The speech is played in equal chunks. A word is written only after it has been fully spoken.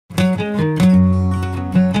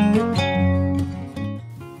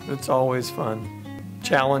It's always fun,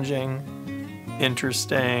 challenging,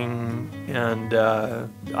 interesting, and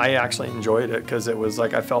I actually enjoyed it because it was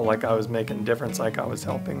like I felt like I was making a difference, like I was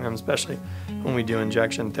helping them, especially when we do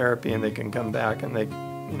injection therapy and they can come back and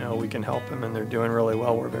we can help them and they're doing really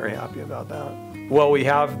well. We're very happy about that. Well, we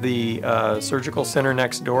have the surgical center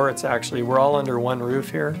next door. It's actually, we're all under one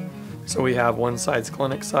roof here. So we have one side's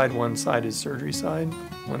clinic side, one side is surgery side.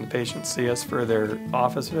 When the patients see us for their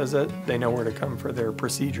office visit, they know where to come for their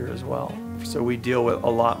procedure as well. So we deal with a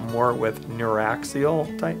lot more with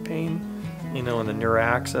neuraxial type pain, in the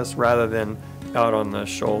neuraxis rather than out on the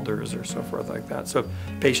shoulders or so forth like that. So if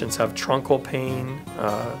patients have truncal pain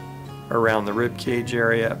around the rib cage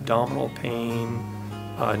area, abdominal pain,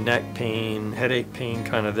 neck pain, headache pain,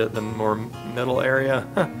 kind of the more middle area.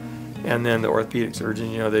 And then the orthopedic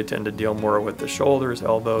surgeon, they tend to deal more with the shoulders,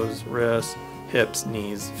 elbows, wrists, hips,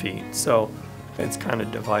 knees, feet. So it's kind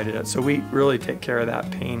of divided. So we really take care of that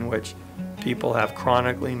pain, which people have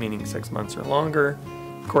chronically, meaning 6 months or longer.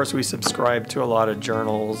 Of course, we subscribe to a lot of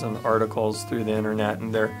journals and articles through the internet,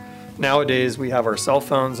 and nowadays we have our cell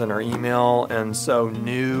phones and our email, and so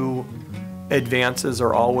new advances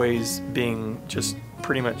are always being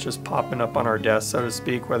pretty much popping up on our desk, so to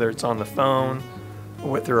speak, whether it's on the phone,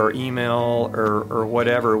 through our email or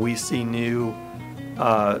whatever. We see new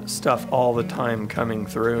stuff all the time coming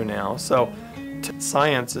through now. So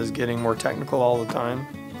science is getting more technical all the time.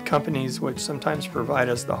 Companies which sometimes provide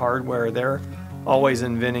us the hardware, they're always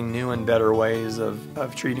inventing new and better ways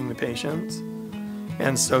of treating the patients.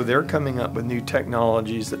 And so they're coming up with new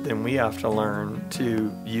technologies that then we have to learn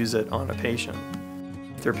to use it on a patient.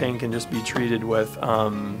 If their pain can just be treated with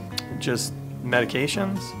just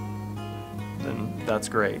medications, then that's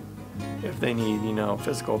great. If they need,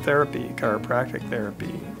 physical therapy, chiropractic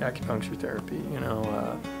therapy, acupuncture therapy,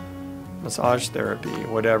 massage therapy,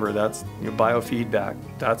 whatever, that's biofeedback,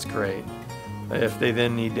 that's great. If they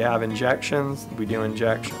then need to have injections, we do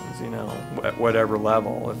injections, at whatever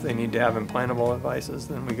level. If they need to have implantable devices,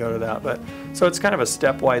 then we go to that. So it's kind of a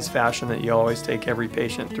stepwise fashion that you always take every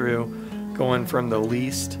patient through, going from the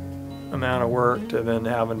least amount of work to then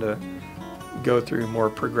having to go through more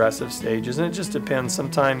progressive stages. And it just depends.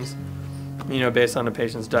 Sometimes, based on the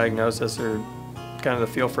patient's diagnosis or kind of the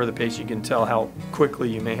feel for the patient, you can tell how quickly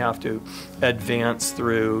you may have to advance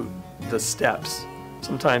through the steps.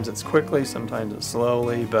 Sometimes it's quickly, sometimes it's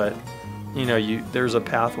slowly, but there's a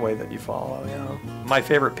pathway that you follow. My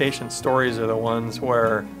favorite patient stories are the ones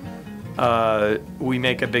where we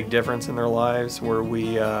make a big difference in their lives, where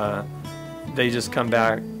they just come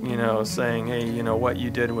back, saying, hey, what you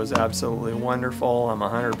did was absolutely wonderful. I'm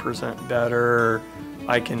 100% better.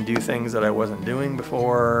 I can do things that I wasn't doing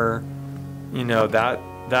before.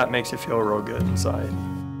 That makes you feel real good inside.